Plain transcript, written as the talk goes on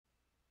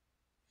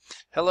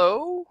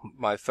Hello,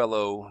 my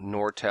fellow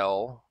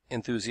Nortel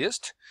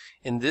enthusiast.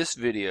 In this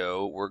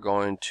video, we're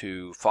going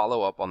to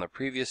follow up on the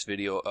previous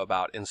video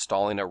about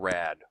installing a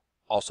RAD,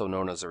 also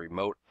known as a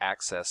remote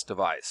access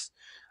device.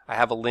 I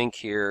have a link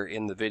here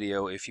in the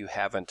video if you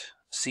haven't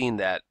seen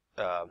that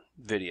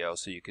video,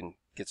 so you can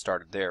get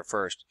started there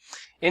first.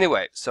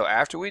 Anyway, so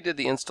after we did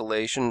the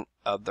installation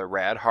of the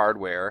RAD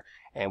hardware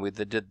and we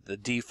did the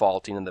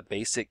defaulting and the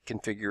basic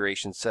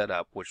configuration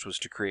setup, which was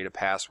to create a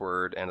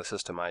password and a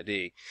system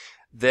ID,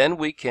 then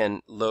we can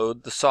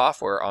load the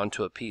software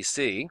onto a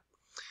PC.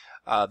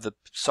 The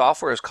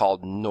software is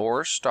called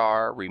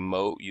Norstar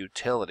Remote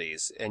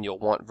Utilities, and you'll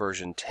want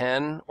version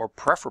 10 or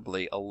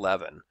preferably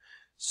 11.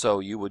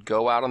 So you would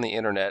go out on the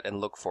internet and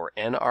look for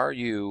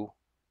NRU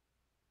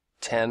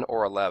 10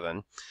 or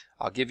 11.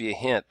 I'll give you a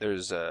hint.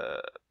 There's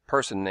a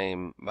person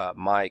named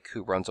Mike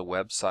who runs a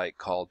website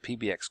called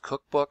PBX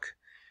Cookbook.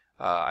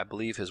 I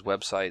believe his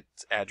website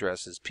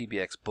address is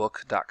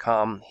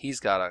pbxbook.com.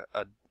 He's got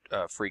a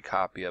free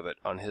copy of it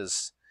on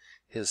his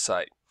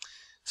site.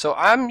 So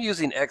I'm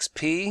using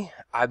XP.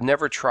 I've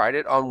never tried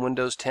it on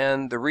Windows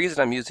 10. The reason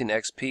I'm using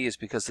XP is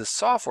because this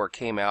software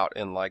came out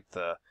in like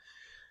the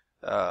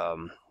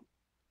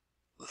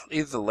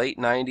either the late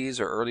 90s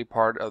or early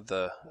part of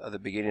the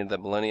beginning of the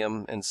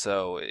millennium, and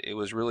so it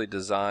was really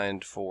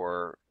designed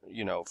for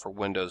for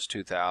Windows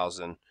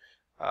 2000.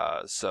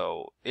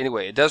 So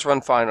anyway, it does run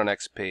fine on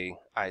XP.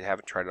 I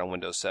haven't tried it on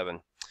Windows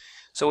 7.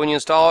 So when you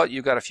install it,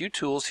 you've got a few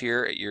tools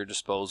here at your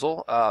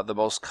disposal. The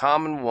most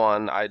common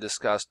one I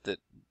discussed that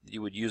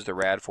you would use the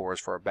RAD for is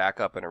for a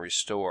backup and a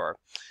restore.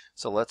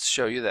 So let's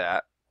show you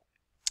that.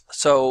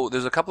 So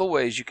there's a couple of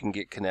ways you can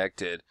get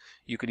connected.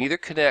 You can either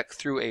connect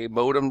through a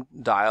modem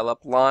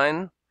dial-up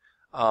line,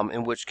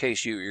 in which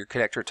case your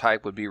connector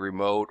type would be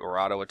remote or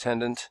auto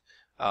attendant,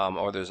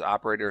 or there's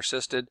operator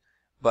assisted.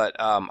 But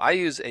I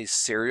use a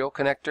serial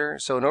connector.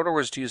 So in other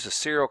words, to use a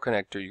serial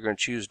connector, you're going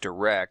to choose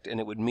direct, and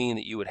it would mean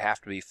that you would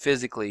have to be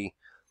physically,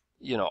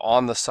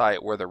 on the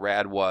site where the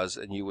RAD was,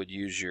 and you would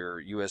use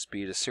your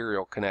USB to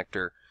serial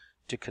connector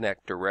to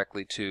connect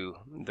directly to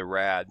the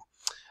RAD.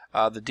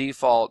 The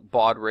default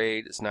baud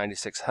rate is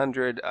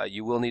 9600.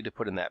 You will need to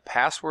put in that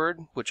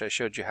password, which I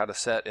showed you how to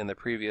set in the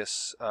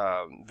previous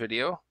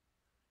video.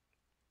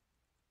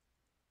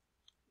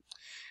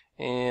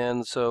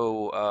 And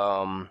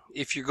so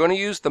if you're going to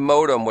use the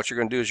modem, what you're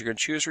going to do is you're going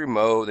to choose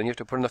remote, then you have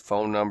to put in the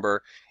phone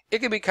number. It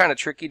can be kind of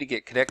tricky to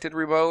get connected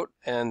remote,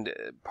 and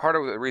part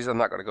of the reason I'm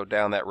not going to go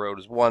down that road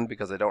is, one,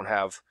 because I don't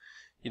have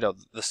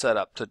the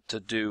setup to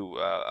do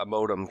a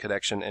modem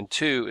connection, and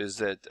two is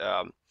that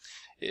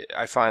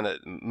I find that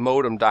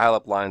modem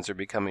dial-up lines are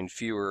becoming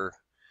fewer.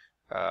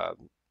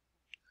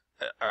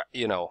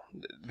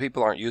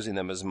 People aren't using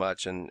them as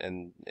much,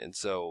 and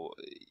so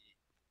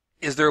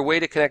is there a way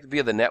to connect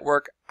via the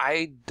network?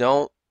 I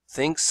don't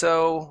think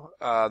so.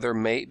 There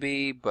may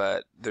be,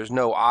 but there's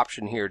no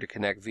option here to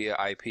connect via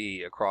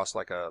IP across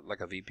like a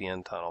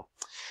VPN tunnel.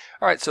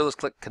 All right, so let's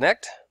click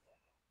connect.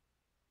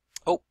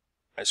 Oh,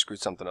 I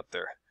screwed something up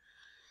there.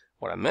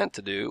 What I meant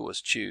to do was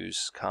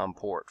choose COM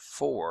port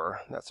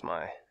 4. That's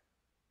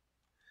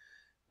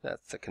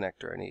the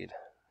connector I need.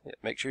 Yeah,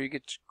 make sure you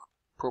get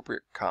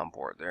appropriate COM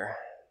port there.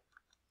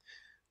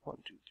 1,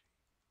 2,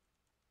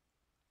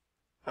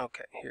 3.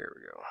 Okay, here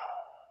we go.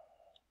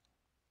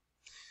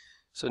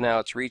 So now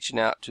it's reaching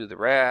out to the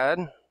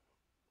RAD.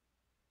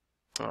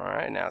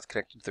 Alright, now it's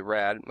connected to the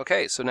RAD.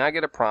 Okay, so now I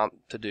get a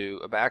prompt to do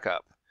a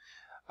backup.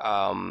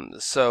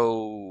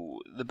 So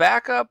the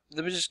backup,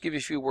 let me just give you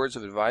a few words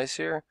of advice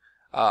here.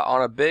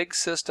 On a big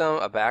system,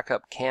 a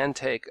backup can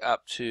take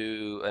up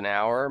to an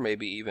hour,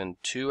 maybe even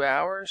 2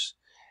 hours.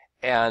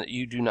 And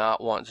you do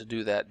not want to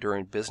do that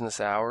during business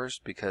hours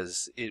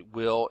because it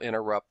will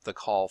interrupt the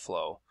call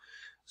flow.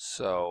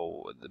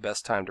 So the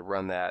best time to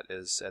run that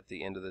is at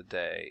the end of the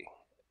day.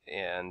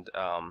 And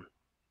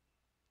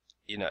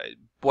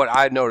what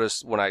I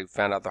noticed when I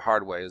found out the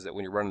hard way is that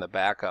when you're running the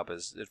backup,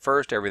 is at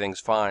first everything's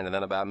fine, and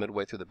then about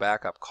midway through the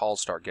backup,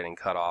 calls start getting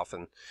cut off,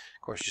 and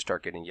of course you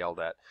start getting yelled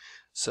at.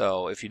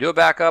 So if you do a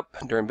backup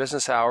during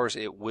business hours,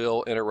 it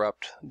will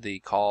interrupt the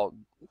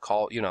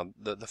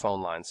the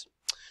phone lines.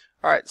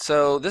 All right,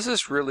 so this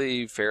is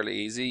really fairly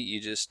easy. You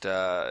just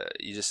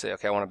say,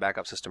 okay, I want to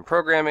backup system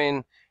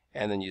programming,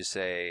 and then you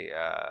say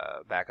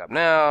backup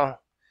now,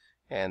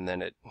 and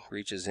then it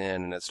reaches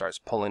in and it starts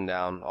pulling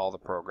down all the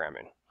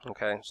programming.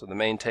 Okay, so the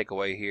main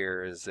takeaway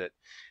here is that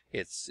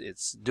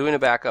it's doing a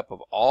backup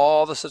of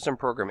all the system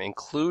programming,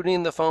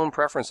 including the phone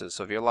preferences.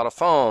 So if you have a lot of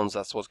phones,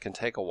 that's what can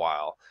take a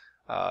while.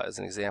 As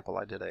an example,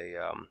 I did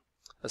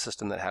a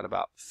system that had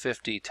about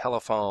 50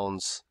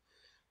 telephones,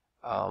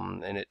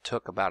 and it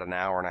took about an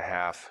hour and a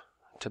half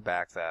to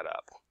back that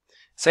up.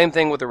 Same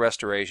thing with the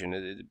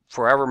restoration.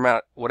 Whatever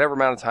amount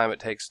of time it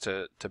takes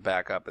to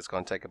back up, it's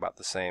going to take about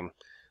the same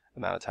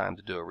amount of time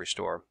to do a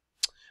restore.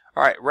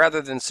 All right,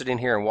 rather than sitting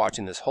here and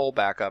watching this whole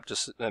backup,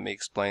 just let me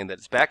explain that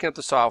it's backing up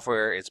the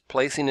software. It's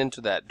placing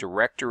into that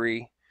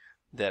directory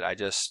that I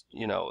just,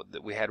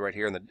 that we had right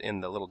here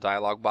in the little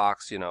dialog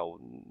box,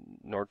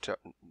 Nortel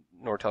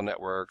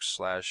Networks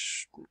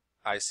 /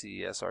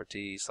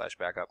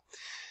 ICSRT/backup.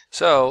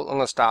 So I'm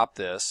going to stop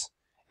this,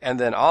 and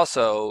then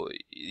also,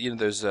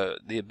 there's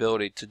the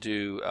ability to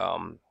do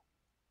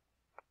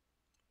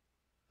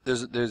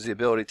there's the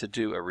ability to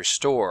do a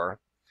restore,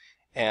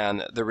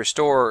 and the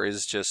restore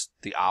is just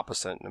the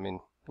opposite. I mean,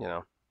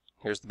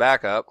 here's the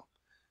backup,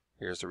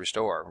 here's the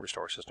restore.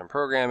 Restore system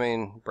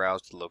programming,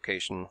 browse to the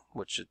location,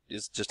 which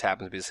just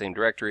happens to be the same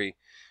directory.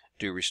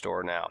 Do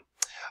restore now.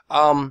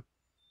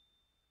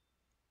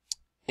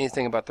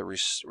 Anything about the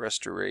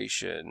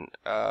restoration?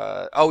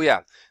 Oh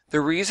yeah, the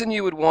reason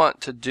you would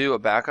want to do a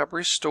backup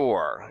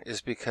restore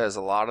is because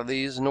a lot of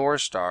these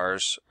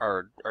Norstars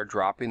are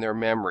dropping their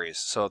memories.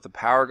 So if the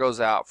power goes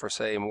out for,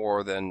 say,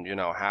 more than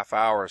half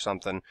hour or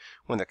something,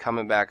 when they're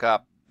coming back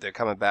up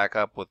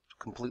with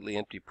completely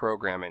empty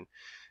programming.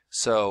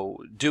 So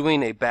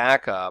doing a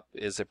backup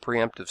is a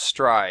preemptive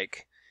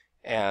strike,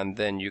 and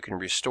then you can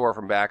restore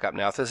from backup.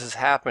 Now, if this is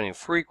happening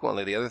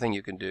frequently, the other thing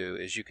you can do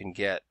is you can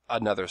get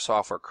another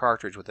software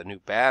cartridge with a new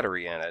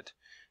battery in it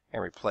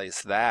and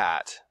replace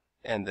that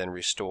and then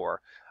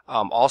restore.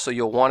 Also,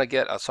 you'll want to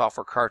get a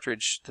software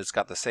cartridge that's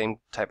got the same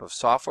type of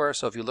software.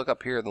 So if you look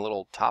up here in the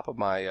little top of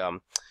my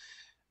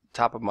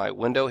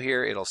window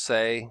here, it'll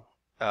say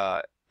MICS-XC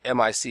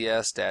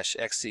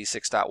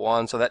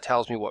 6.1. So that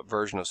tells me what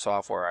version of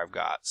software I've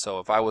got. So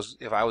if I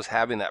was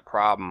having that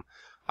problem,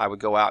 I would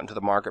go out into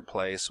the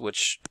marketplace,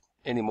 which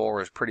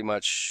anymore is pretty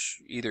much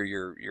either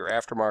your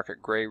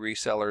aftermarket gray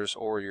resellers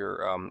or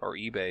or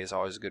eBay is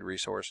always a good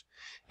resource,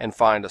 and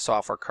find a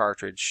software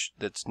cartridge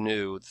that's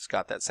new, that's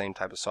got that same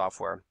type of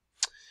software,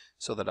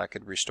 so that I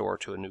could restore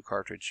to a new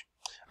cartridge.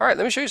 All right,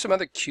 let me show you some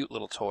other cute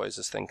little toys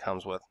this thing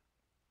comes with.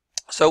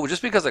 So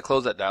just because I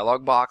closed that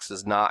dialog box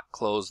does not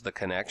close the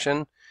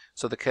connection,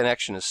 so the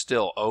connection is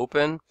still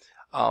open.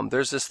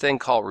 There's this thing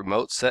called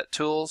Remote Set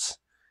Tools.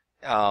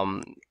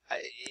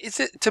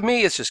 To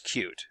me, it's just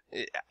cute.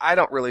 I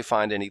don't really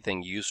find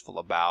anything useful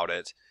about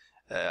it.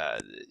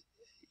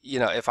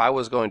 If I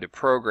was going to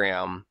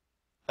program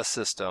a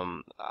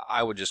system,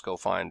 I would just go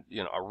find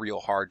a real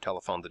hard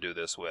telephone to do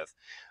this with.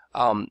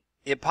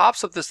 It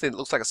pops up this thing that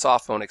looks like a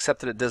soft phone, except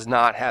that it does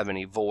not have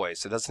any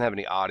voice. It doesn't have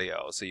any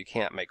audio, so you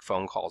can't make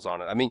phone calls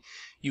on it. I mean,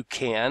 you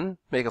can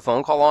make a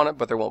phone call on it,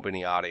 but there won't be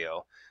any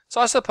audio. So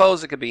I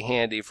suppose it could be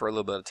handy for a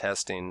little bit of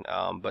testing,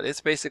 but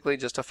it's basically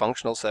just a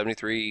functional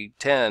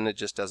 7310. It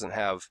just doesn't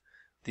have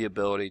the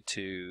ability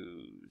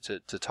to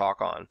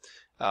talk on.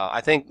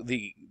 I think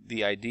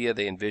the idea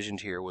they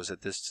envisioned here was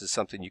that this is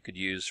something you could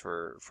use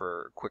for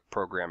quick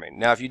programming.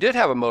 Now, if you did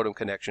have a modem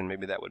connection,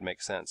 maybe that would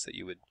make sense, that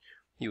you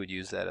would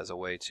use that as a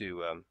way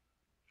to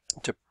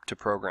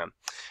program.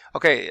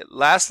 Okay,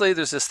 lastly,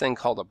 there's this thing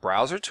called a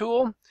browser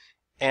tool.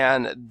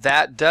 And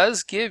that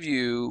does give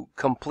you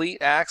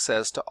complete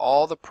access to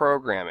all the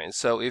programming.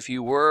 So if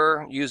you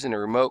were using a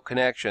remote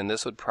connection,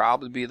 this would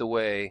probably be the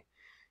way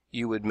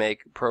you would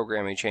make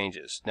programming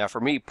changes. Now, for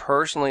me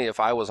personally,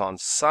 if I was on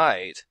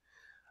site,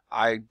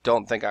 I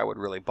don't think I would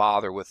really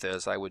bother with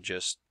this. I would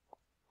just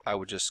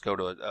go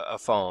to a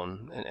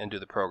phone and do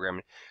the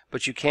programming.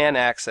 But you can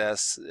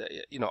access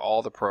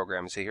all the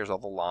programming. See, here's all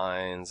the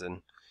lines,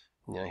 and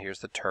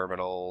here's the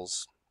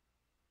terminals.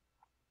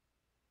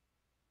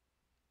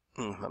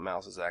 My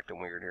mouse is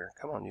acting weird here.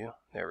 Come on, you.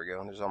 There we go.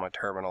 And there's all my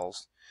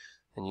terminals.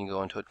 And you can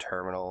go into a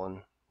terminal,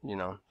 and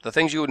the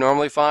things you would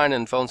normally find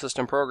in phone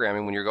system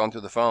programming when you're going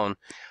through the phone.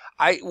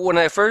 When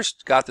I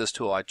first got this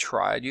tool, I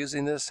tried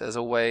using this as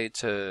a way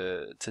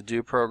to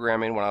do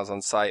programming when I was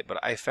on site, but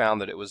I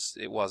found that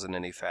it wasn't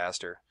any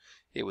faster.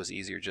 It was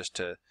easier just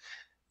to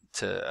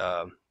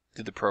do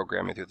the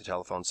programming through the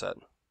telephone set.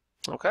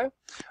 Okay.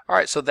 All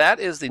right. So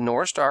that is the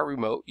Norstar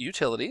Remote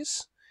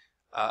Utilities.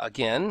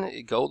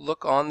 Again, go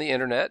look on the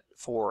internet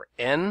for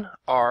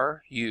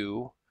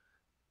NRU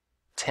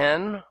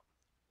 10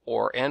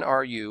 or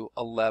NRU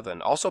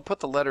 11. Also put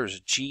the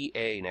letters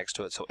GA next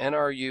to it. So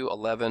NRU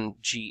 11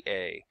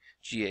 GA.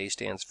 GA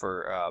stands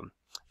for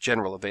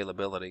general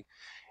availability.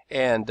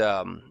 And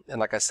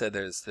like I said,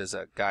 there's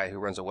a guy who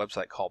runs a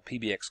website called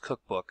PBX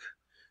Cookbook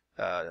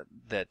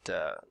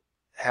that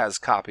has a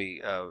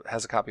copy of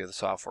the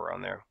software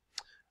on there.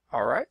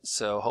 All right.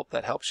 So hope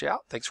that helps you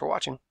out. Thanks for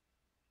watching.